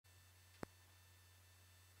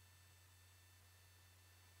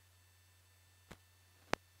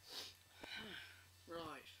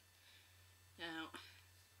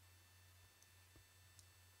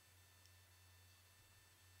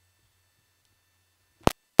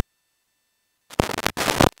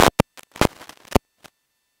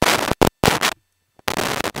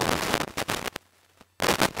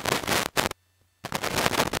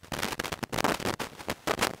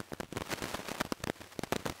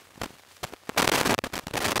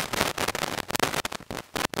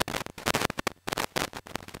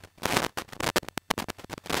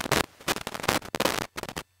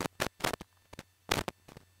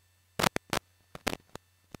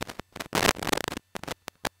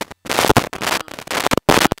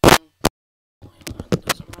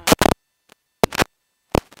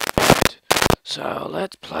So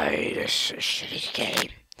let's play this shitty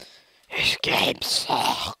game. This game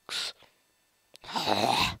sucks.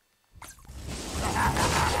 Cause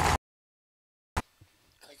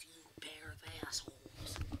you pair of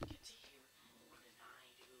assholes get to hear more than I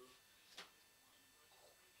do.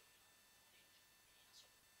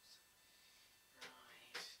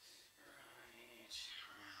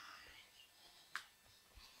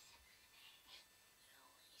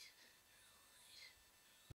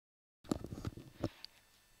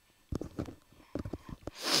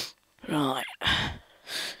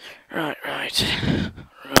 Right.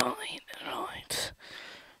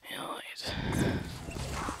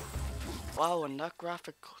 Wow, and that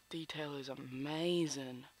graphic detail is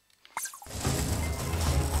amazing.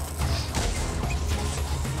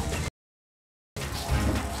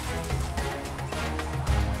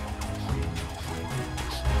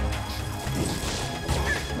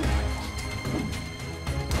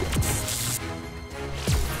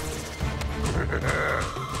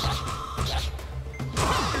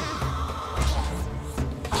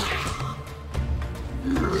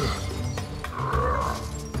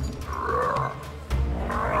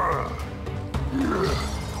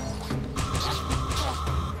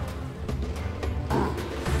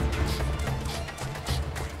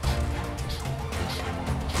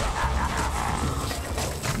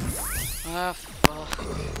 Ah, fuck.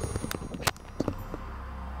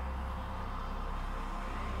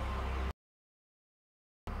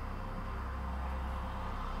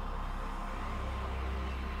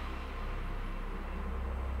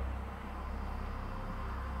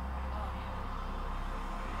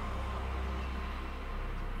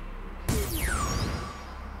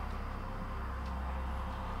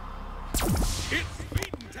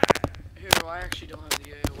 Here, I actually don't have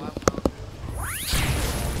the WoW.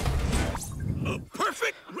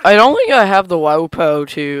 I don't think I have the WoW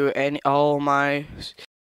to all my.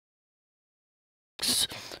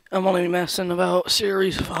 I'm only messing about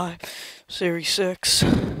Series 5, Series 6.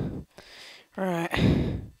 Alright.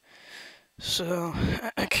 So,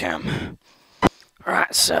 I can.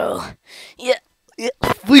 Alright, so. Yeah,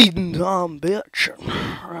 feeding time, bitch.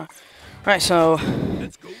 Right, so.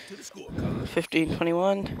 Let's go to the scorecard.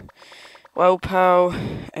 1521. WoW,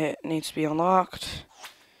 it needs to be unlocked.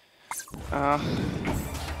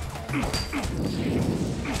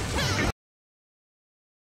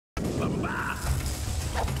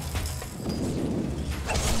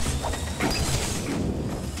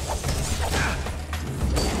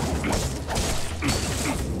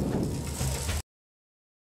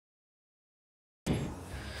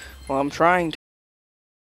 Well, I'm trying to.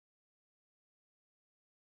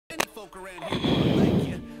 Any folk around here like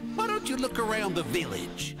you. Why don't you look around the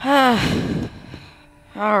village?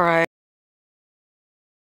 Alright.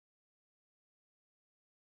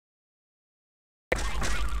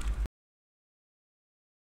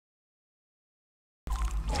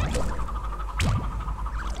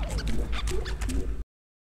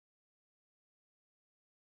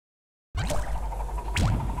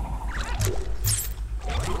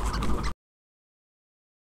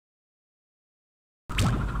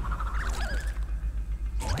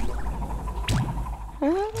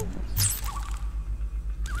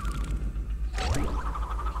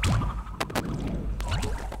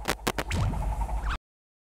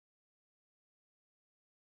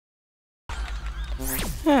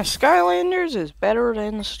 Yeah, Skylanders is better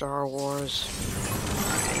than Star Wars.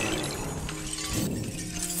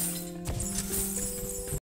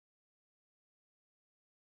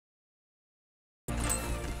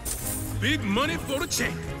 Big money for the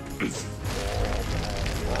check.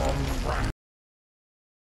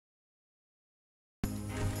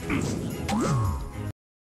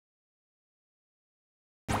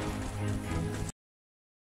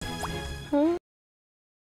 Huh?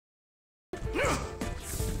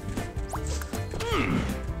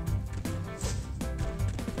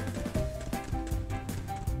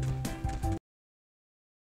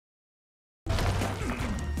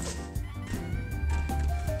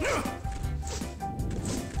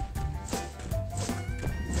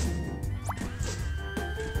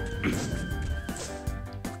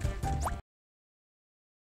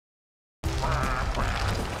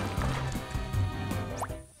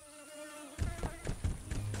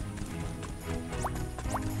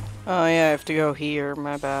 Oh yeah, I have to go here,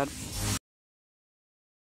 my bad.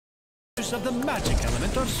 Of the magic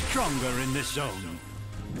element are stronger in this zone.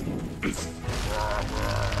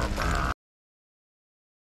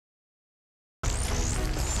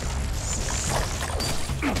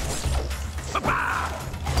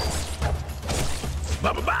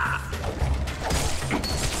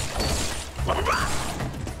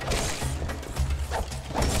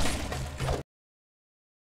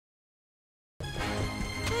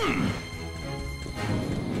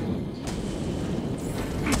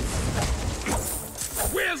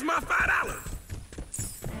 Where's my $5?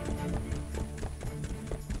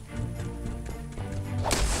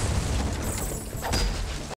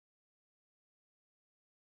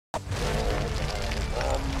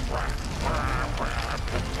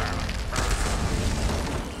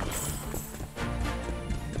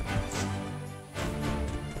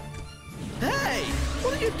 Hey,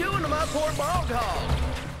 what are you doing to my poor bog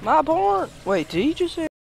hog? My porn? Wait, did he just say?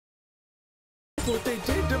 What they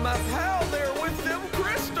did to my pal there with them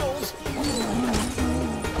crystals.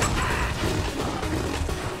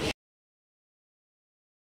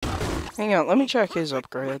 Hang on, let me check his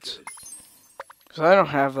upgrades. Cause I don't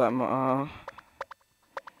have that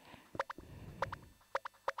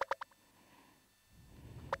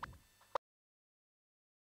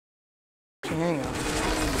hang on.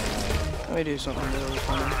 Let me do something really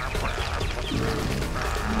funny.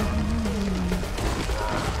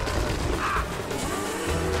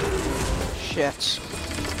 Shit.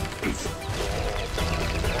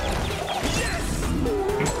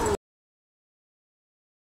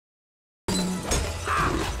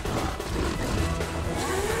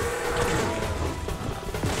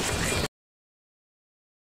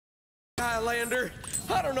 Skylander,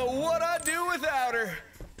 I don't know what I'd do without her.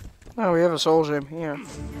 Oh, we have a soul gem here.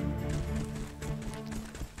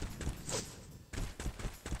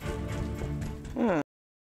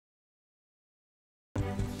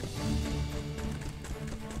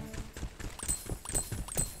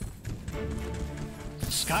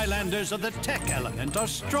 Skylanders of the tech element are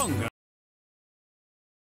stronger.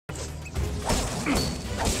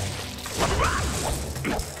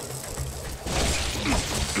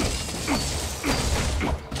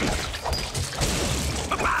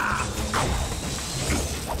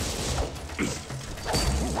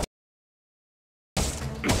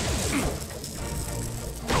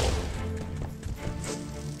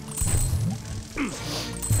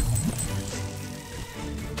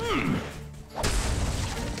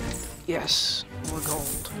 Yes, more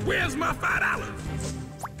gold. Where's my $5?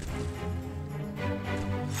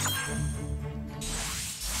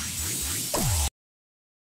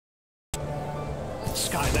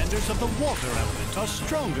 Skylanders of the water element are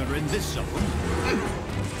stronger in this zone.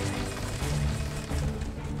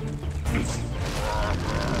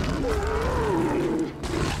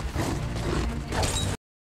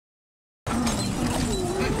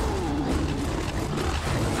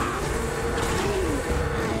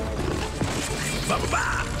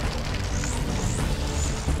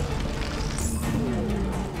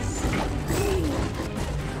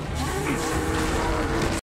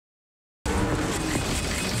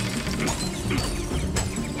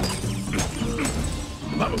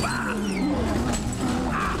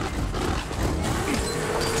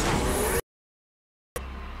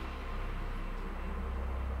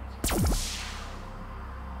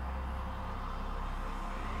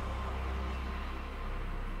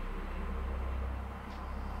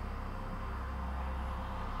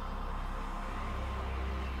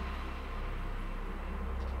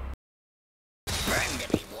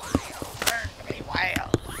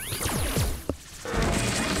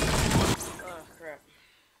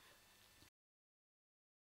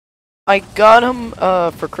 I got him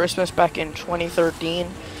for Christmas back in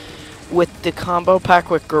 2013 with the combo pack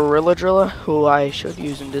with Gorilla Driller, who I should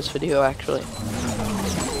use in this video actually.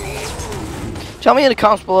 Tell me in the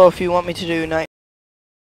comments below if you want me to do night.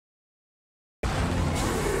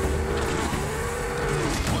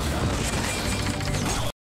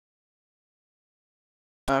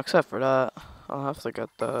 Except for that, I'll have to get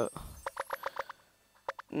that.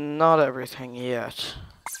 Not everything yet.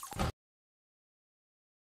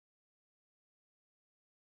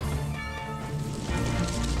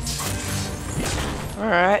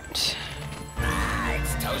 Alright.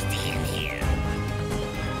 It's toasty in here.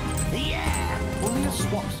 Yeah. Only a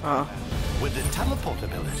swap zone. Oh. With the teleport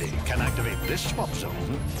ability, can activate this swap zone.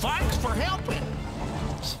 Thanks for helping.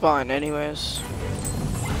 It's fine anyways.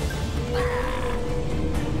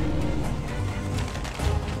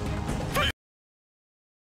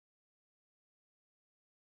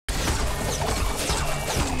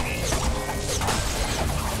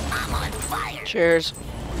 I'm on fire. Cheers.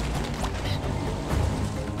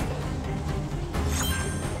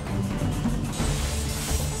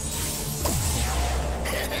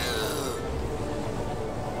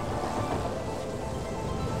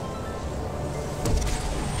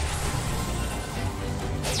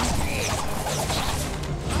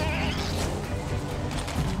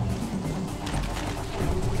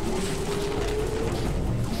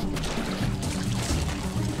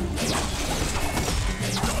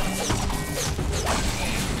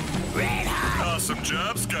 Awesome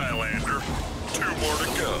job, Skylander. 2 more to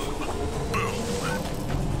go. Boom.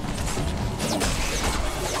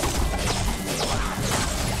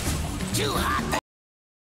 Too hot.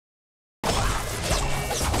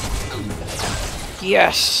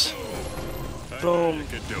 Yes. Boom. I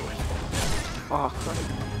could do it. Oh, crap.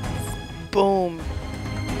 Boom.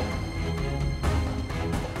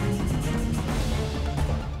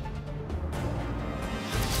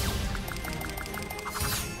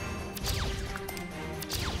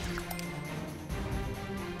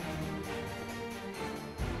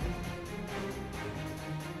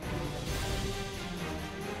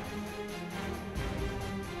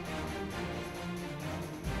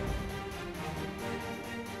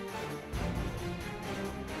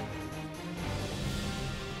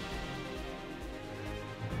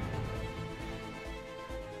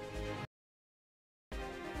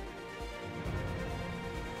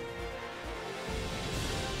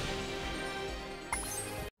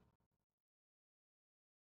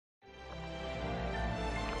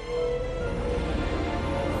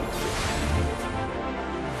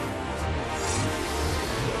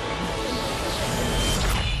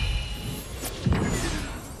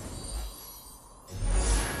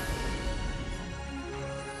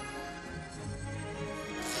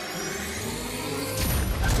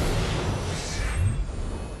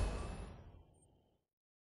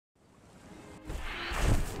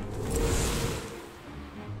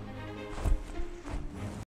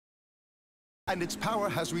 And its power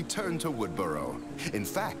has returned to Woodborough. In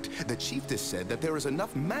fact, the chiefess said that there is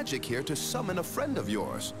enough magic here to summon a friend of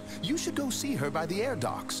yours. You should go see her by the air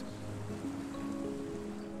docks.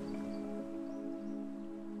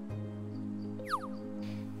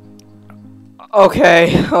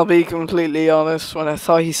 Okay, I'll be completely honest. When I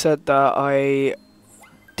thought he said that, I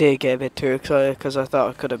did get a bit too excited because I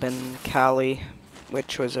thought it could have been Callie,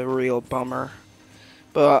 which was a real bummer.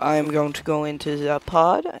 But I'm going to go into the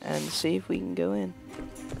pod and see if we can go in.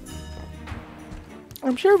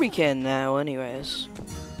 I'm sure we can now anyways.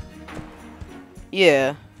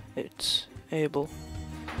 Yeah, it's able.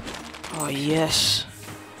 Oh yes.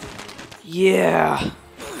 Yeah.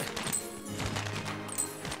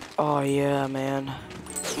 Oh yeah, man.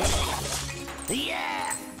 Yeah.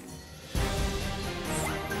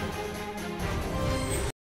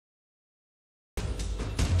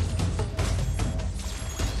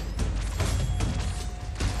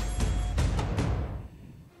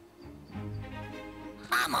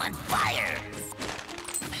 I'm on fire.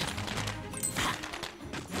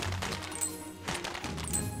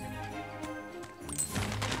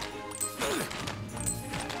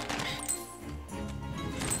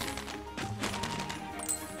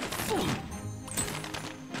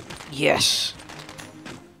 Yes.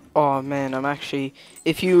 Oh man, I'm actually.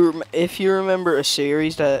 If you remember a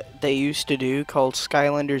series that they used to do called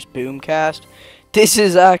Skylanders Boomcast, this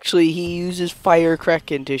is actually he uses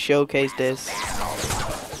Firecracken to showcase this.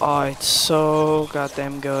 Oh, it's so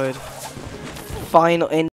goddamn good. Final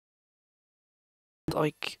and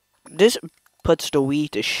like this puts the Wii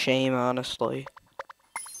to shame, honestly.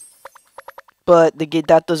 But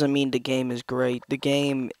that doesn't mean the game is great. The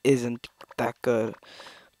game isn't that good.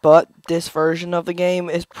 But this version of the game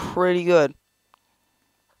is pretty good.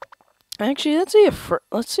 Actually,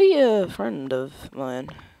 let's see a friend of mine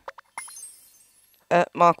at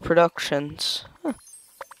Mock Productions. Huh.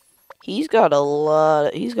 He's got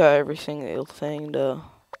every single thing though.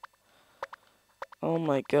 Oh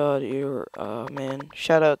my god, man.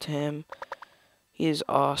 Shout out to him. He is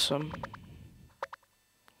awesome.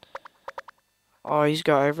 Oh, he's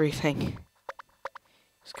got everything.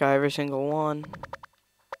 He's got every single one.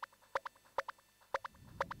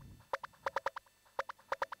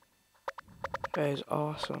 That is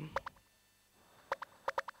awesome.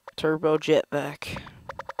 Turbo jetpack.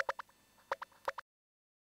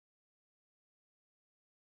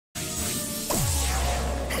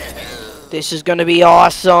 This is gonna be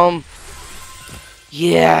awesome.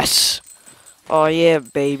 Yes. Oh yeah,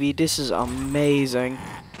 baby. This is amazing.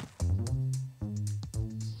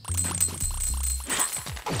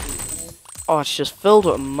 Oh, it's just filled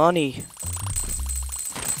with money.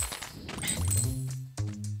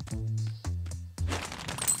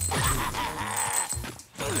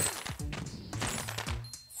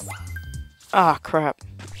 Ah, crap.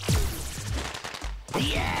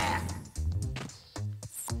 Yeah.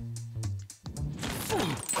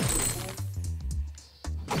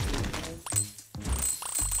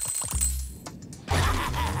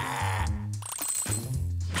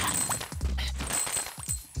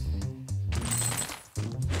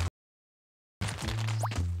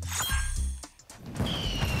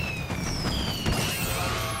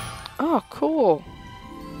 Oh, cool.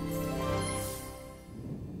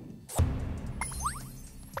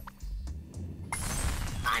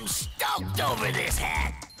 over this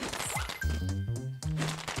hat.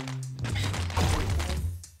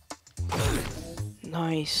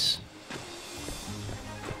 Nice.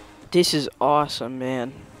 This is awesome,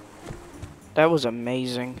 man. That was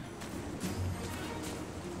amazing.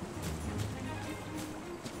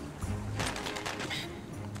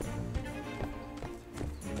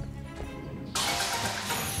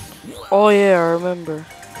 Oh yeah, I remember.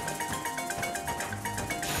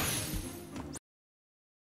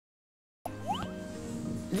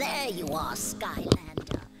 There you are,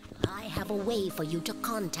 Skylander. I have a way for you to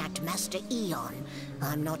contact Master Eon.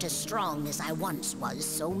 I'm not as strong as I once was,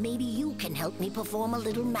 so maybe you can help me perform a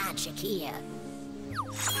little magic here.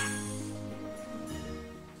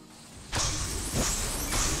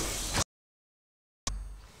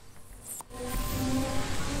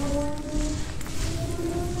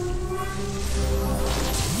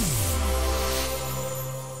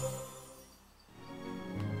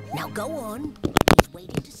 Now go on. He's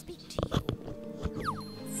waiting to speak to you.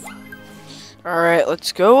 Alright,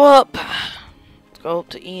 let's go up. Let's go up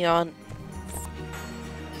to Eon.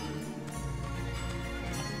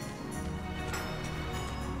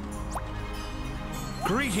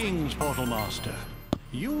 Greetings, Portal Master.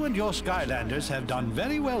 You and your Skylanders have done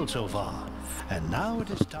very well so far. And now it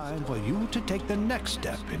is time for you to take the next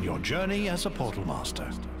step in your journey as a Portal Master.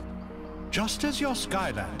 Just as your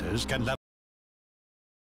Skylanders can level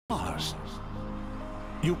stars,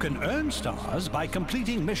 you can earn stars by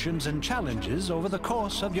completing missions and challenges over the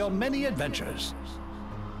course of your many adventures.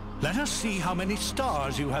 Let us see how many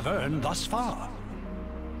stars you have earned thus far.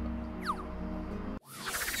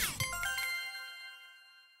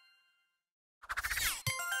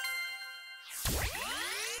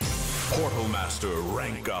 Portal Master,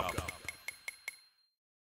 rank up.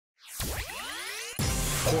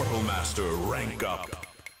 Portal Master, rank up.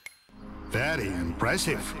 Very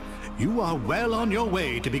impressive. You are well on your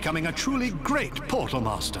way to becoming a truly great Portal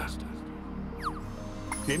Master.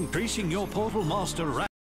 Increasing your Portal Master rank.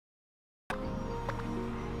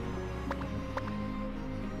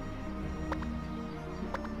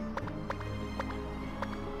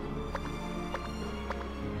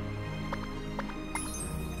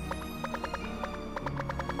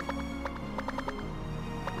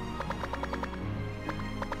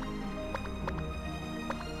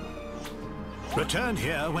 Return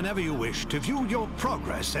here whenever you wish to view your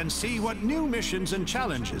progress and see what new missions and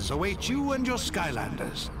challenges await you and your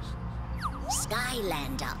Skylanders.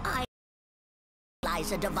 Skylander,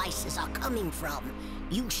 Equalizer devices are coming from.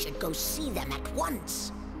 You should go see them at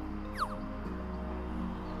once.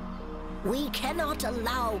 We cannot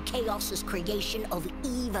allow Chaos's creation of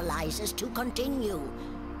evilizers to continue.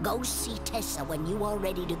 Go see Tessa when you are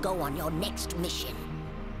ready to go on your next mission.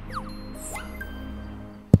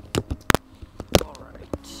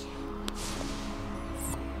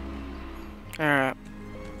 Alright.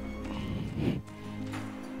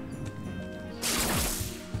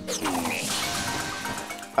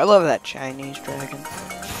 I love that Chinese dragon.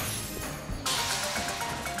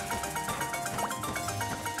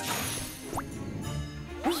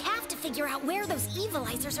 We have to figure out where those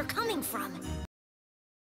evilizers are coming from.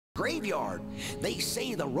 Graveyard. They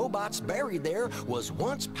say the robots buried there was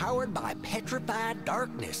once powered by petrified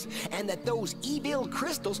darkness, and that those evil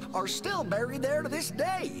crystals are still buried there to this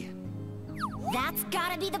day. That's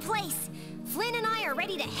gotta be the place. Flynn and I are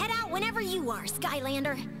ready to head out whenever you are,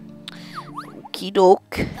 Skylander. Okie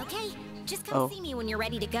doke. Okay, just come see me when you're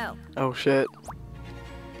ready to go. Oh shit.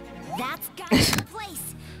 That's gotta be the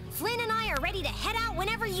place. Flynn and I are ready to head out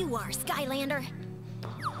whenever you are, Skylander.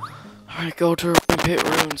 Alright, go to pit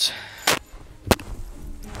runes.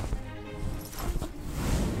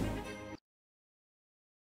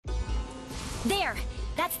 There!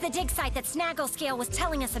 That's the dig site that Snagglescale was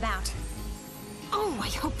telling us about. Oh, I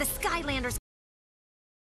hope the Skylanders...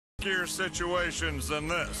 Gear situations than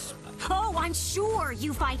this. Oh, I'm sure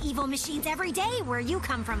you fight evil machines every day where you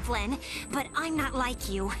come from, Flynn. But I'm not like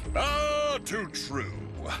you. Ah, too true.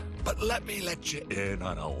 But let me let you in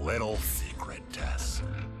on a little secret, Tess.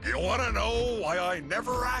 You want to know why I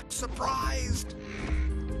never act surprised?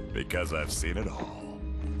 Because I've seen it all.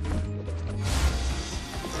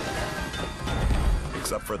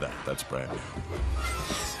 Except for that, that's brand new.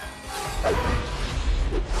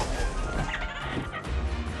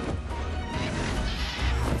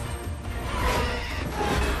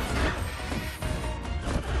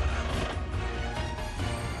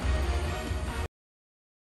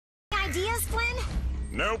 Ideas, Flynn?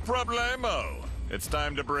 No problemo. It's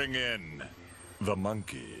time to bring in the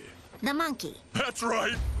monkey. The monkey. That's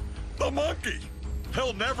right, the monkey.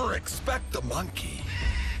 He'll never expect the monkey.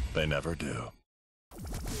 They never do.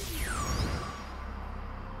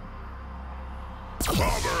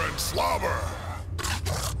 Bobber and slobber!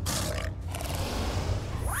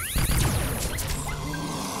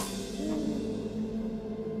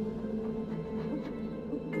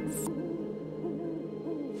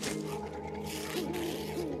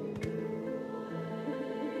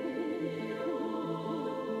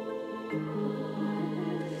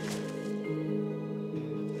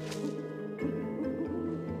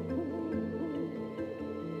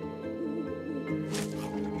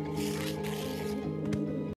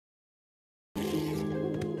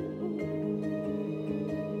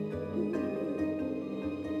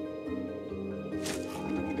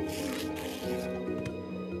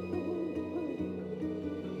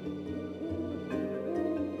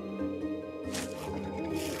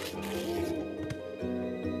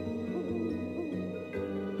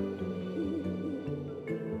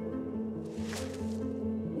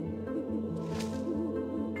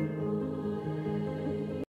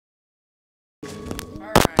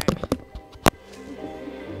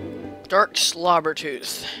 Dark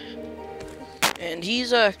Slobbertooth. And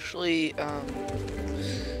he's actually,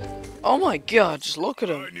 oh my god, just look at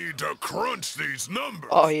him. I need to crunch these numbers.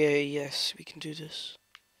 Oh yeah, yes, we can do this.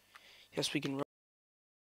 Yes, we can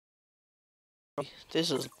run.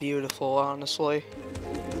 This is beautiful, honestly.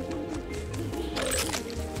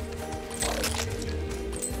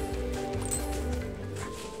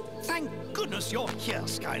 Thank goodness you're here,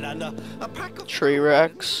 Skylander. A pack of Tree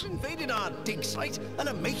wrecks. invaded our dig site and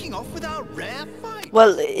are making off with our rare find.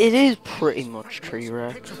 Well, it is pretty much tree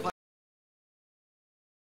wrecks.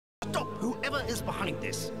 Stop whoever is behind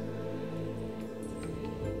this.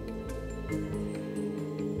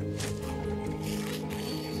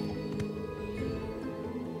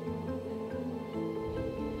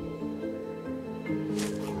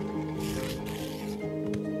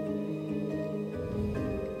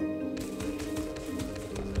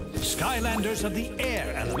 Skylanders of the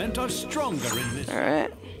air element are stronger in this.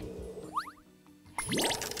 Alright.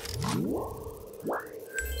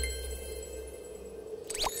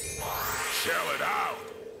 Shell it out.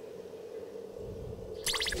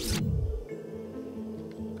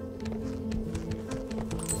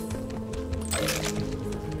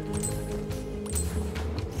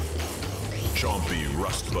 Chompy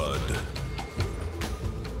Rustbud.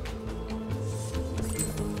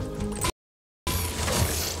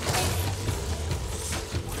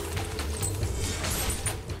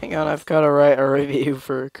 Hang on, I've got to write a review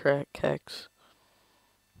for Crack Hex.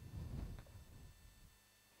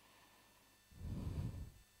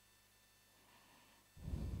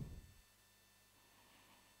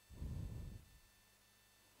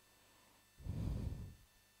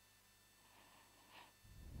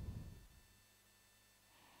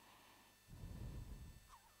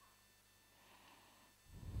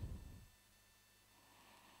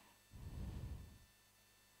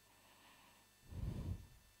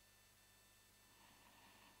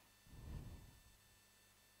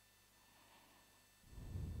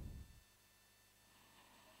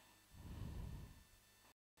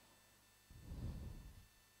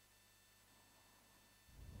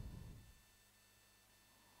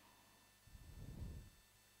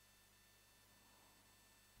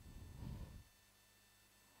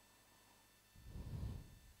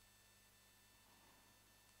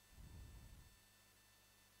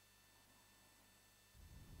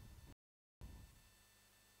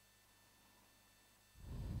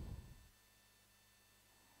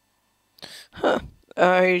 Huh.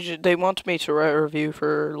 They want me to write a review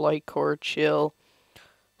for Light Core Chill.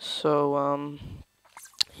 So,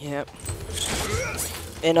 yep.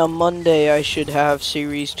 And on Monday I should have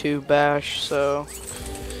Series 2 Bash, so...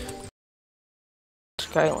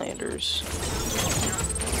 Skylanders.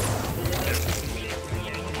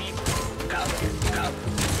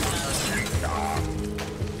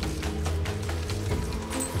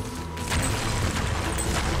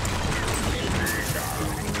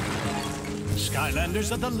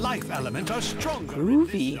 Skylanders of the life element are stronger.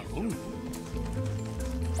 Groovy. In this zone.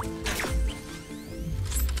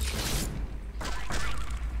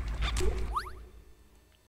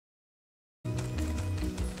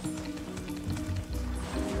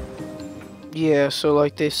 Yeah, so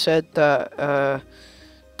like they said that,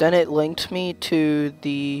 then it linked me to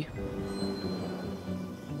the...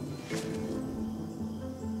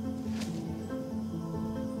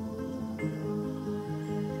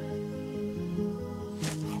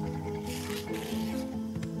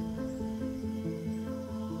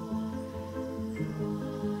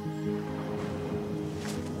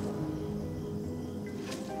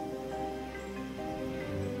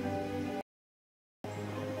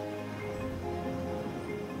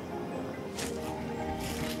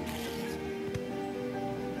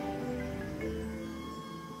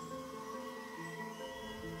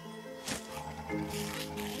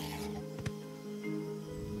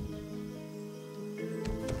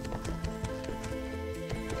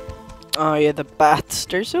 Oh yeah, the bats.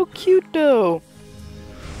 They're so cute though.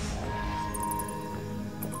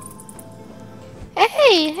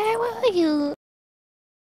 Hey, how are you?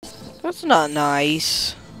 That's not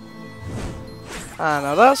nice. I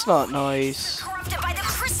know, that's not nice. Corrupted by the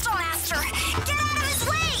Crystal Master! Get out of his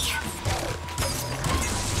way!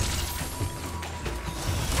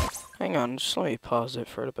 Hang on, just let me pause it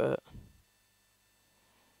for a bit.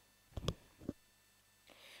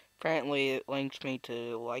 Apparently it linked me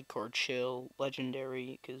to Like or Chill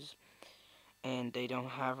Legendary, and they don't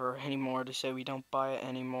have her anymore. They say we don't buy it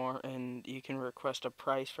anymore, and you can request a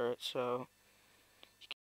price for it, so...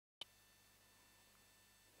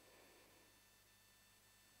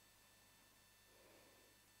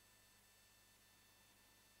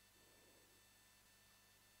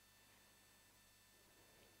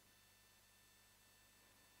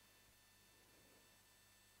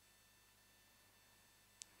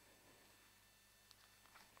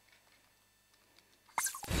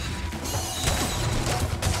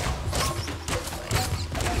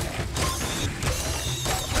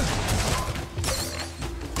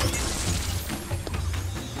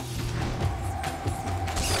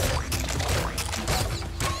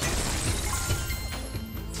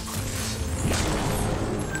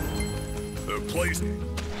 Please.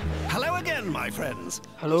 Hello again, my friends.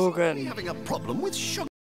 Hello We're again. having a problem with sugar.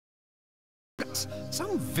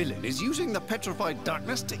 Some villain is using the petrified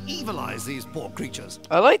darkness to evilize these poor creatures.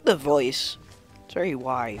 I like the voice. It's very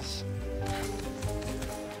wise.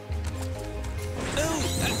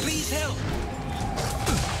 Oh, please help.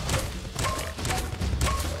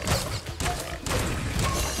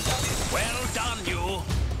 Well done, you.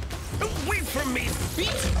 Away from me,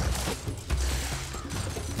 feet.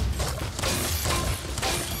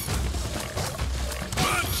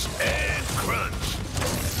 And crunch.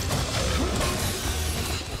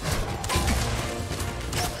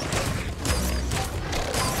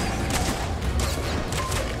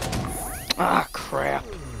 Ah, crap.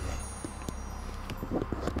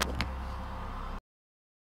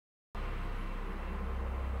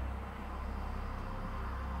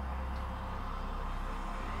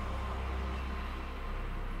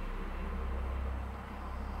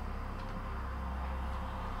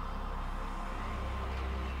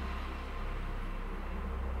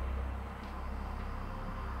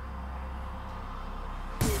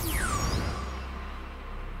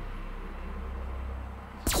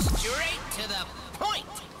 Straight to the point.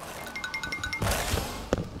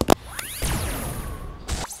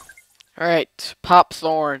 Alright, Pop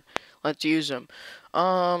Thorn. Let's use him.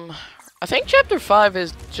 I think Chapter 5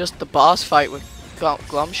 is just the boss fight with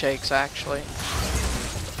Glum Shakes, actually.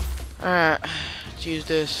 Alright, let's use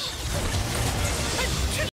this.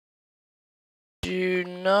 Do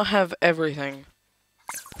not have everything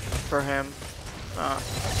for him.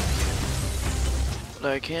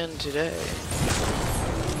 But I can today.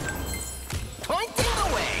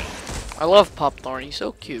 Pointing away. I love Pop Thorn, he's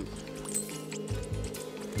so cute.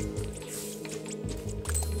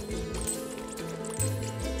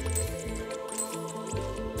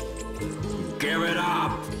 Give it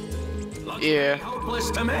up! Looks Yeah. hopeless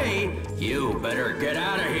to me. You better get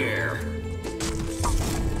out of here.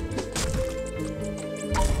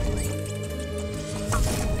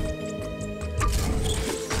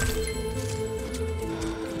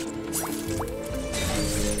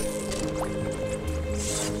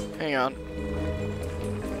 Hang on.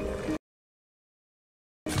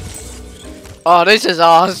 Oh, this is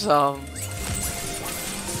awesome.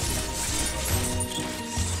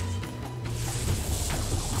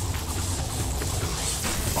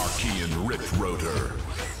 Archean Rift Rotor.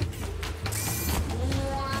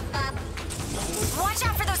 Watch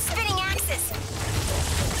out for those spinning axes!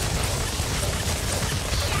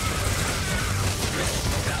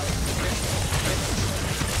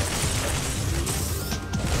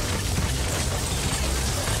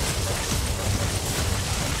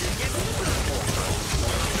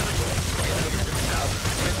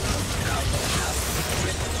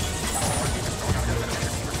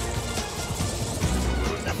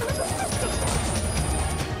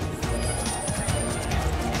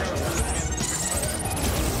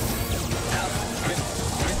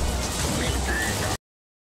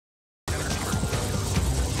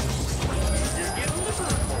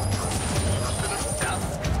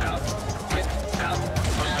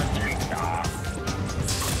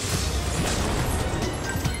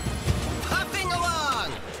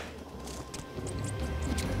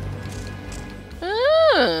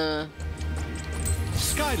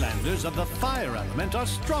 Skylanders of the fire element are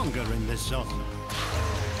stronger in this zone.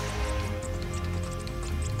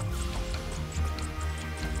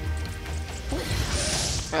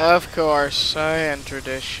 Of course, I entered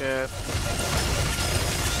this ship.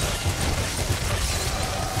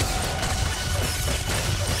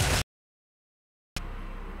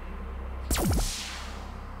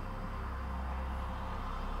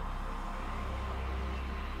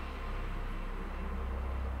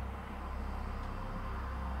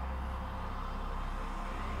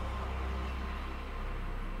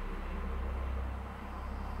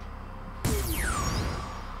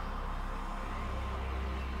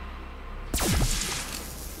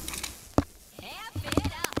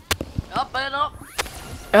 Up and up.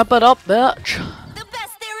 Up it up, bitch. The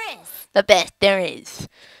best there is. The best there is.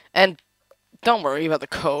 And don't worry about the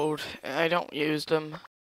code. I don't use them.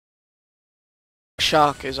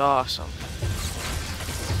 Shock is awesome.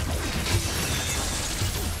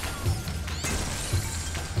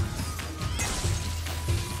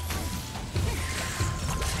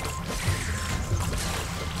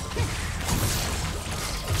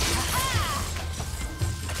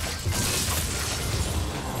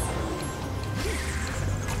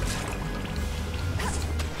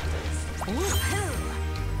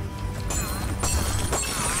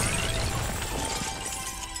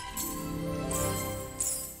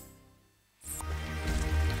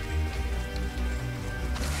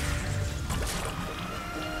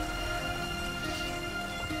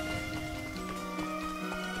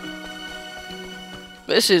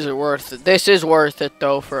 This is worth it. This is worth it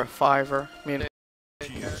though for a $5. I mean,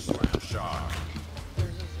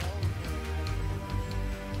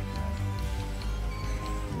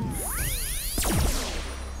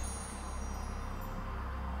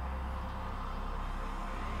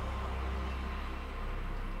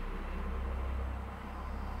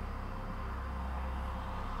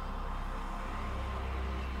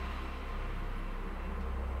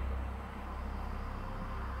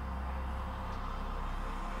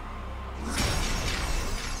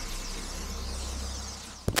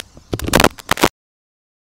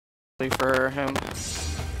 for him.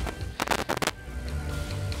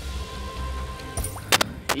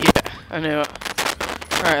 Yeah, I knew it.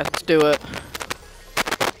 Alright, let's do it.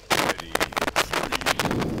 Ready, 3,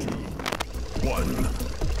 2, 1,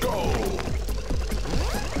 go!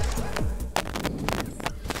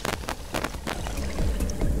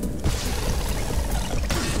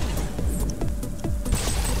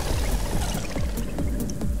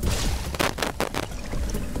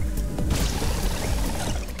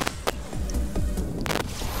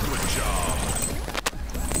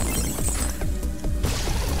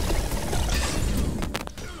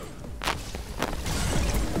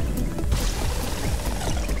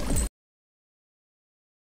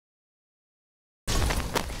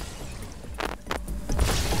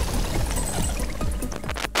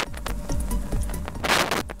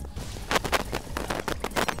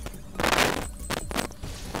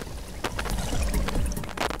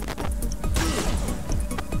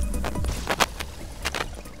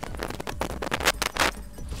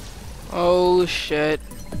 Oh shit.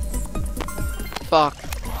 Fuck.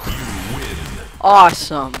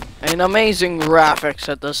 Awesome. And amazing graphics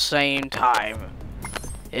at the same time.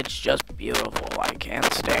 It's just beautiful. I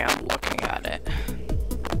can't stand looking at it.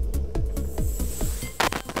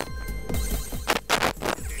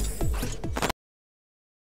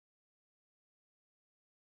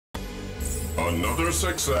 Another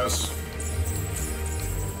success.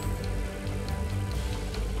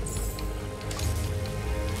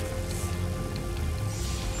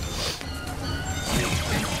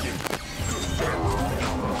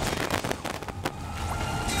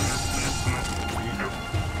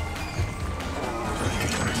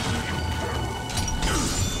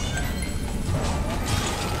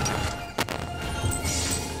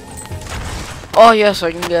 Oh yes,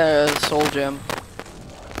 I can get a soul gem.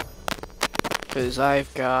 Cause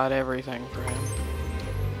I've got everything for him.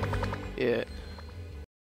 Yeah.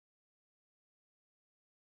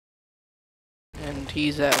 And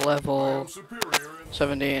he's at level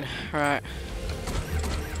 17. Right.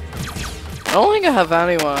 I don't think I have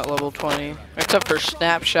anyone at level 20. Except for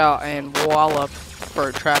Snapshot and Wallop for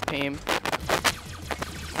a trap team.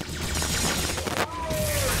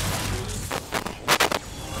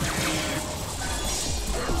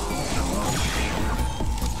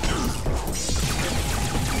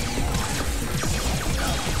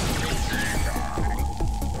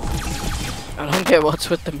 I don't get what's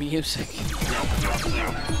with the music.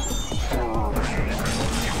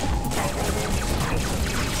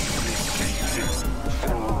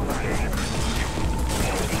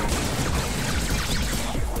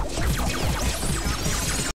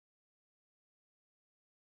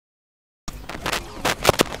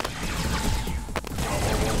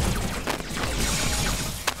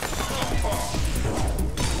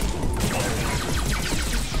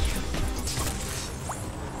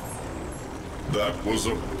 That was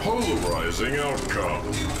a polarizing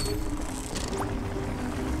outcome.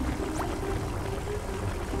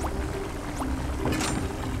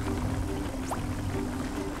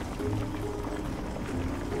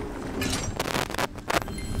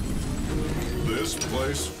 This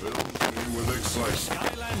place fills me with excitement.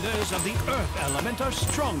 Skylanders of the Earth element are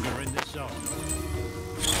stronger in this zone.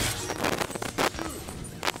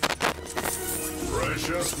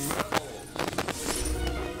 Precious metal.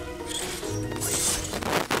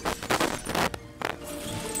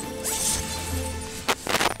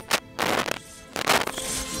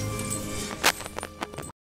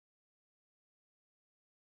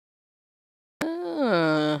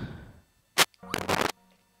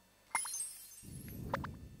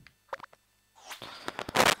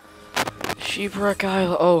 Sheepwreck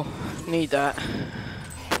Island. Oh, need that.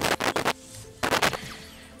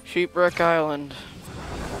 Sheepwreck Island.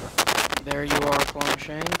 There you are,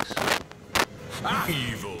 Glumshanks.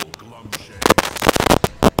 Evil Glumshanks.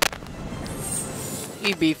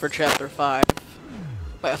 EB for Chapter 5.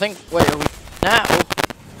 Wait, I think. Wait, are we now?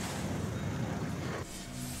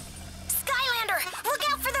 Skylander, look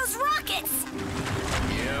out for those rockets!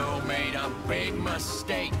 You made a big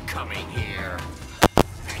mistake coming here.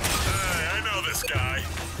 Hey, I know this guy.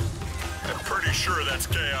 I'm pretty sure that's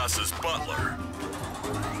Chaos's butler.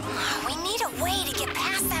 We need a way to get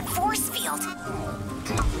past that force field.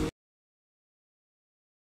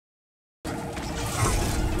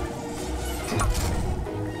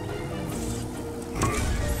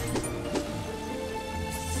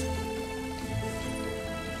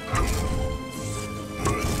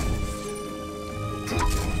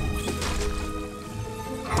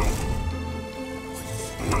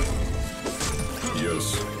 Yes.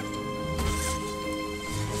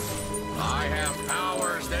 I have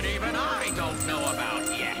powers that even I don't know about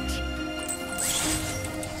yet.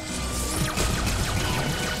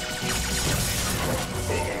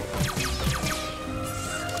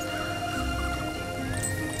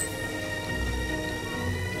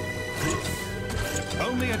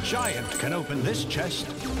 Only a giant can open this chest.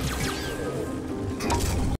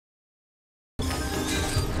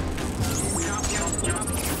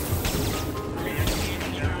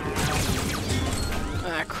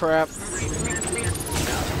 Ah, crap.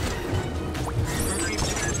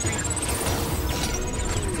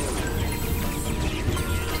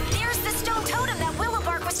 There's the stone totem that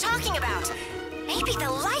Willowbark was talking about. Maybe the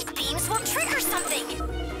light beams will trigger something.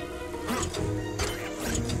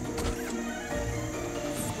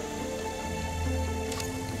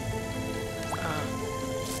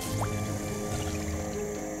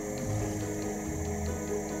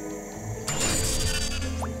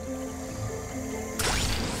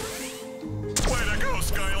 Way to go,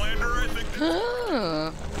 Skylander.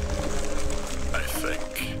 Huh. I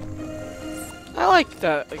think. I like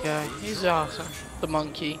that guy. He's awesome. The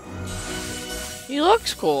monkey. He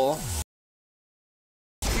looks cool.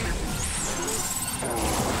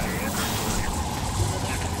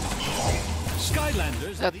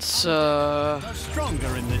 Skylanders That's, are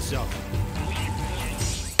stronger in this zone.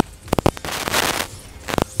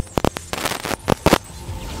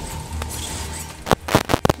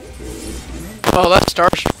 Oh, that's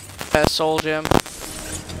Starstruck. That Soul Gem.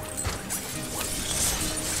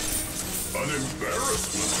 An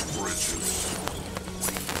embarrassment of riches.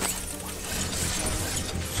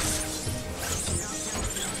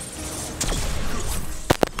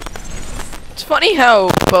 It's funny how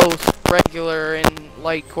both regular and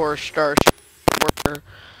light core Starstruck were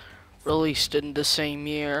released in the same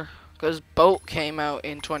year. Because Boat came out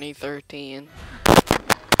in 2013.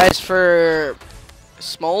 As for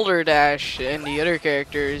Smolder Dash and the other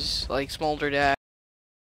characters, like Smolder Dash,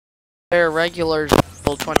 their regulars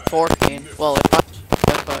until 2014. Well,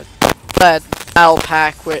 but that battle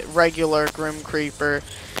pack with regular Grim Creeper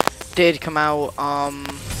did come out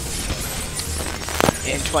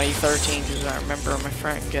in 2013, because I remember my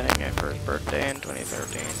friend getting it for his birthday in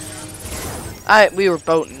 2013. We were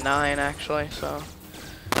both 9 actually, so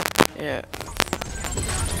yeah.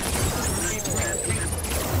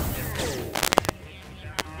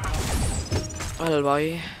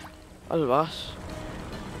 Alvay, Alvas.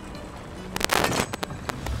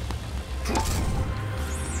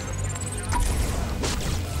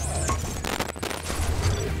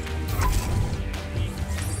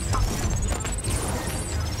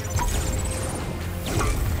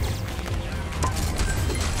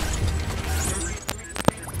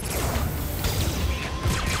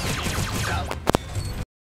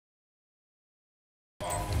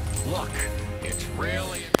 Look, it's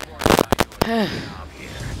really important I do a good job here.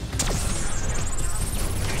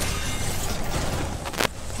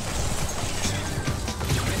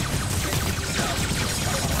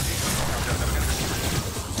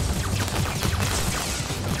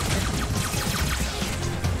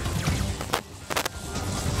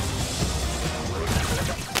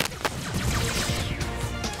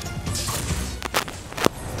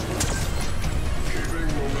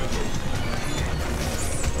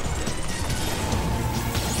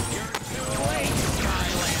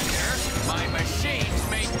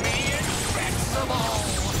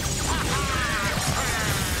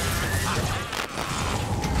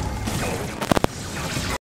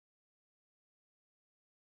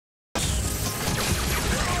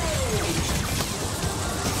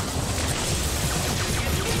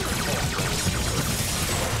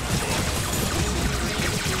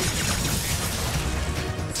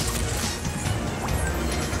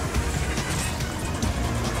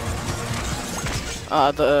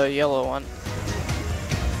 The yellow one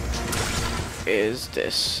is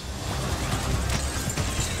this.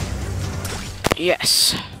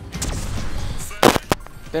 Yes.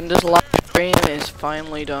 Then this live stream is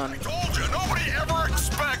finally done. I told you, nobody ever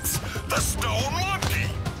expects the stone monkey.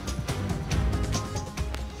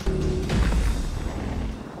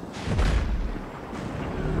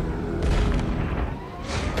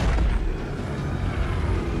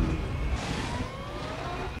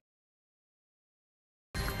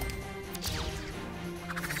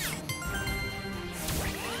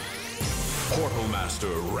 Portal Master,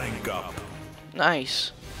 rank up.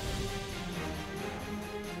 Nice.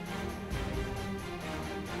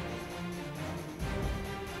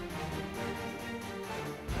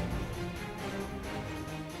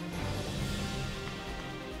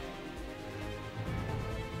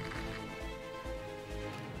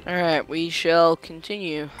 Alright, we shall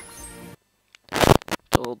continue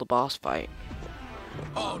till the boss fight.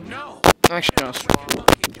 Oh no! Actually, no. What will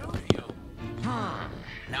monkey do to you?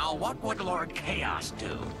 Now what would Lord Chaos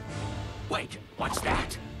do? Wait, what's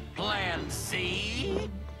that? Plan C?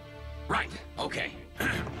 Right, okay.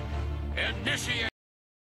 Initiate.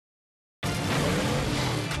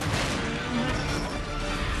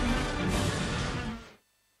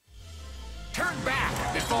 Turn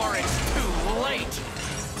back before it's too late.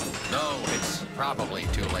 No, it's probably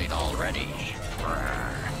too late already.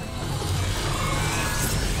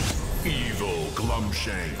 Evil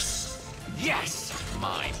Glumshanks. Yes,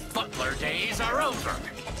 my butler days are over.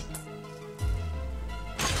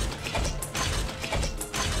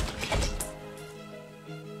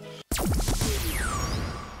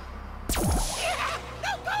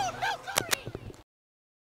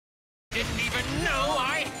 Didn't even know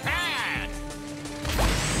I had.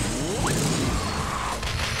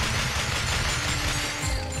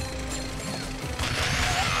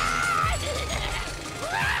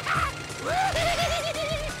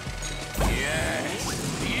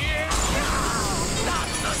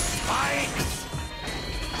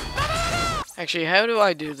 Actually, how do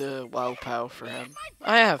I do the wow pow for him?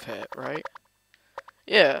 I have hit, right?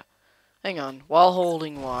 Yeah. Hang on. While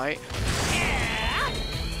holding Y.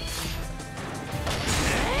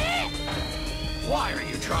 Why are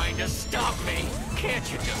you trying to stop me?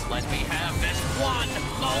 Can't you just let me have this one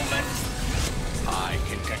moment? I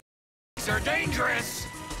can these are dangerous.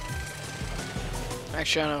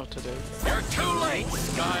 Actually, I know what to do. You're too late,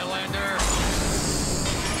 Skylander.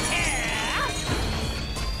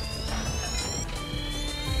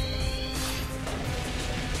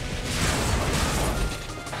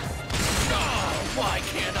 Oh, why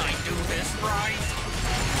can't I do this right?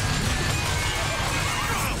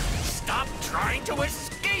 Stop trying to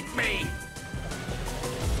escape me!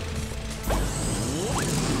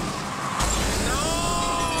 No!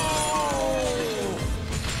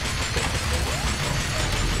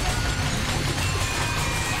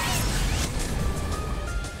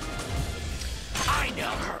 I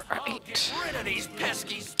know. I'll get rid of these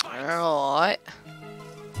pesky spikes. Alright.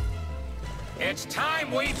 It's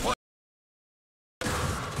time we put.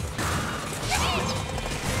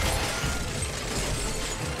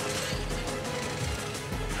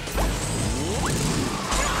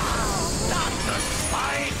 Not the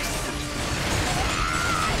spikes!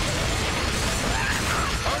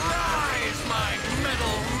 Arise, my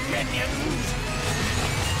metal minions!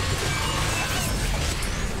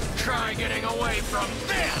 Try getting away from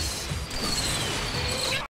this!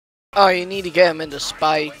 Oh, you need to get him into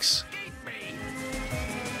spikes.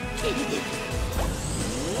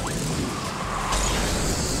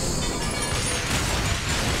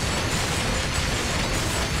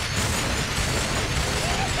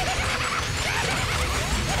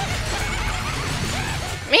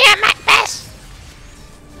 Me at my best!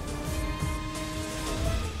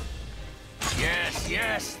 Yes,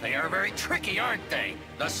 yes, they are very tricky, aren't they?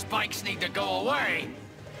 The spikes need to go away.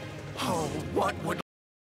 Oh, what would...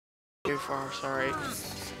 Too far, sorry.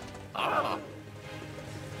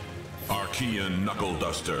 Archean Knuckle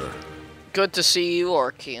Duster. Good to see you,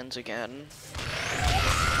 Archeans, again.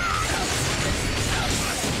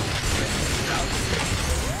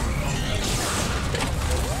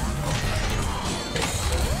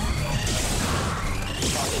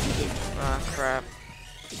 Ah, crap.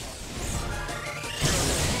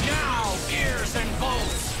 Now, gears and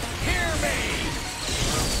bolts, hear me!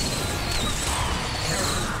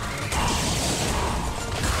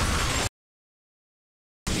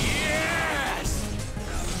 Yes!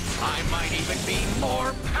 I might even be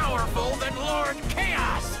more powerful than Lord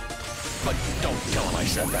Chaos! But don't tell him I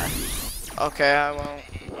said that. Okay, I won't.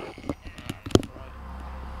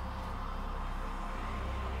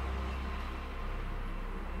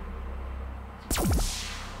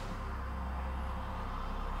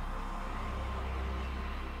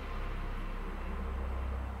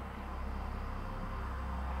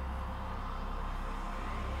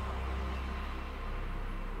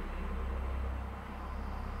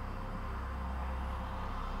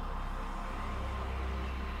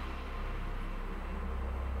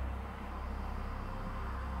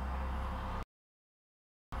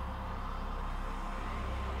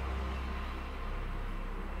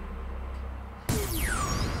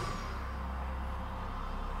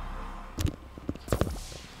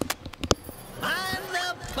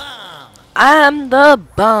 I'm the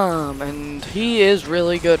bomb, and he is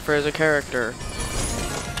really good for as a character.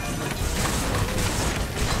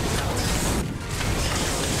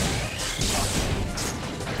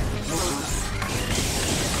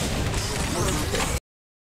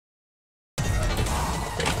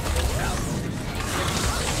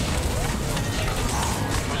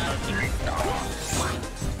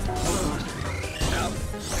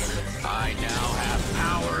 I now have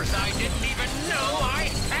powers I didn't even know I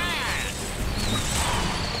had!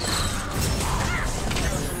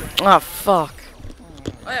 Ah, fuck.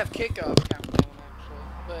 I have kickoff countdown, actually,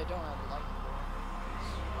 but I don't have light.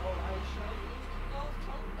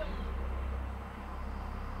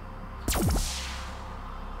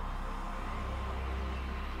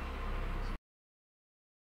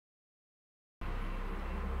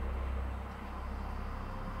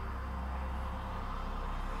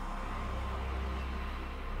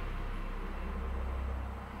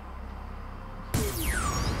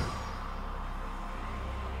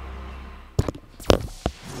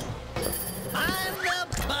 I'm the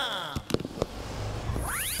bomb.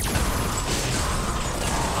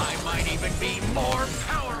 I might even be more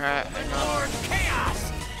powerful than Lord Chaos!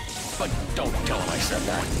 But don't tell him I said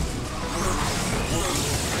that.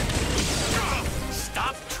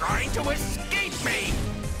 Stop trying to escape me!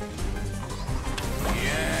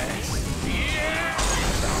 Yes! Yes!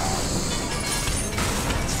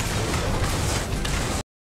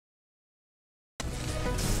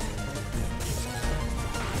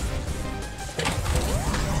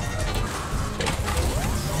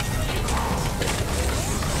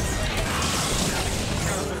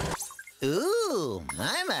 Ooh,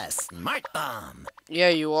 I'm a smart bomb. Yeah,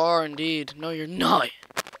 you are indeed. No, you're not.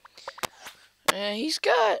 He's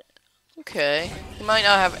got... Okay. He might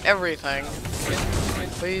not have everything,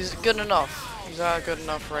 but he's good enough. He's at a good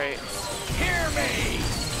enough rate. Hear me!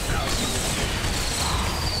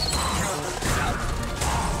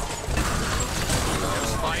 Those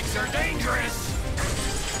spikes are dangerous!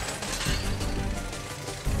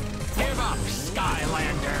 Give up,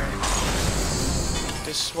 Skylander!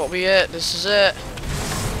 This is what we get. This is it.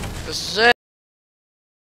 This is it.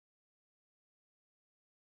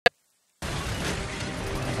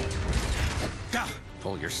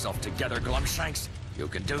 Pull yourself together, Glumshanks. You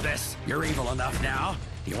can do this. You're evil enough now.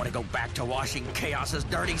 Do you want to go back to washing Chaos's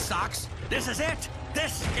dirty socks? This is it.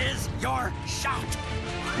 This is your shout.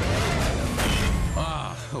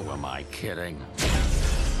 Ah, who am I kidding?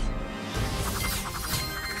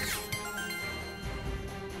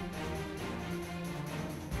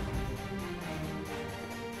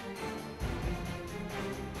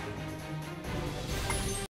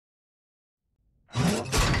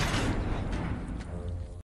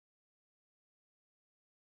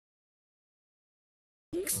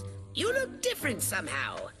 You look different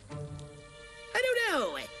somehow. I don't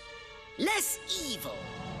know. Less evil.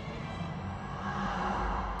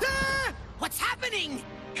 Ah! What's happening?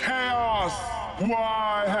 Chaos!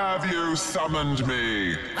 Why have you summoned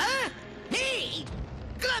me? Huh? Me?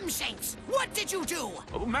 Glumshanks, what did you do?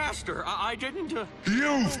 Oh, Master, I didn't...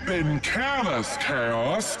 You've been careless,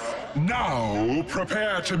 Chaos. Now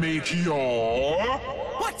prepare to meet your...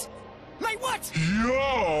 What? My what?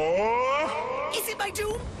 Your... Is it my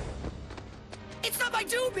doom? It's not my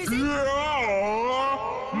doom, is it? Your...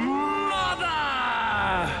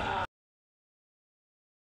 Mother!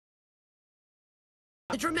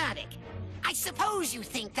 Dramatic. I suppose you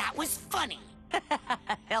think that was funny.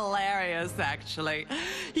 Hilarious, actually.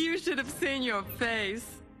 You should have seen your face.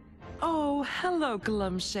 Oh, hello,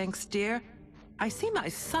 Glumshanks, dear. I see my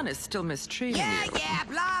son is still mistreating you. Yeah,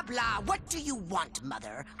 blah, blah. What do you want,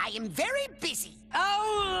 Mother? I am very busy.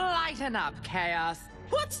 Oh, lighten up, Chaos.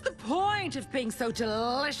 What's the point of being so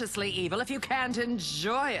deliciously evil if you can't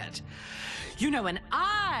enjoy it? You know, when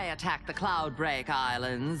I attacked the Cloudbreak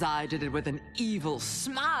Islands, I did it with an evil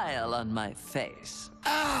smile on my face.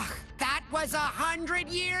 Ugh, that was 100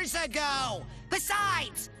 years ago.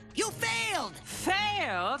 Besides, you failed.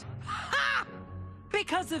 Failed? Ha!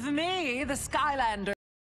 Because of me, the Skylanders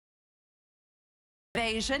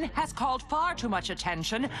invasion has called far too much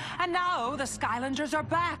attention, and now the Skylanders are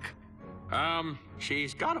back.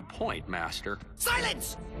 She's got a point, Master.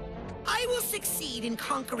 Silence! I will succeed in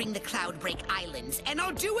conquering the Cloudbreak Islands, and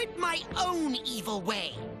I'll do it my own evil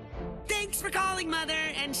way. Thanks for calling, Mother,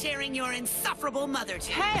 and sharing your insufferable mother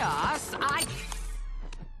too. Chaos,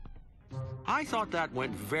 I thought that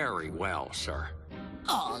went very well, sir.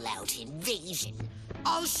 All-out invasion.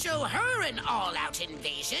 I'll show her an all-out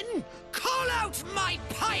invasion. Call out my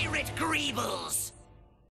pirate greebles!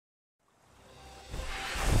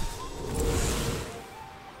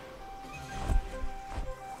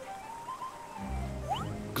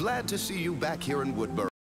 Glad to see you back here in Woodborough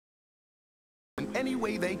in any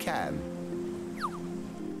way they can.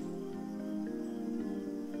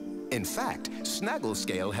 In fact,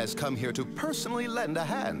 Snagglescale has come here to personally lend a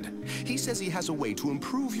hand. He says he has a way to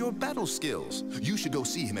improve your battle skills. You should go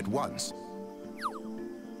see him at once.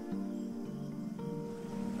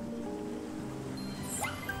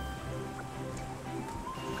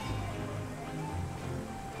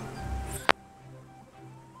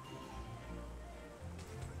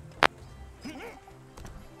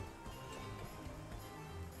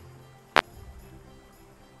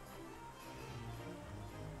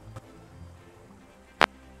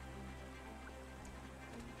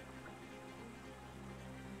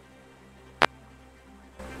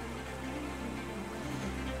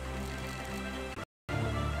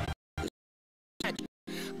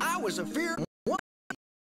 I was a fear.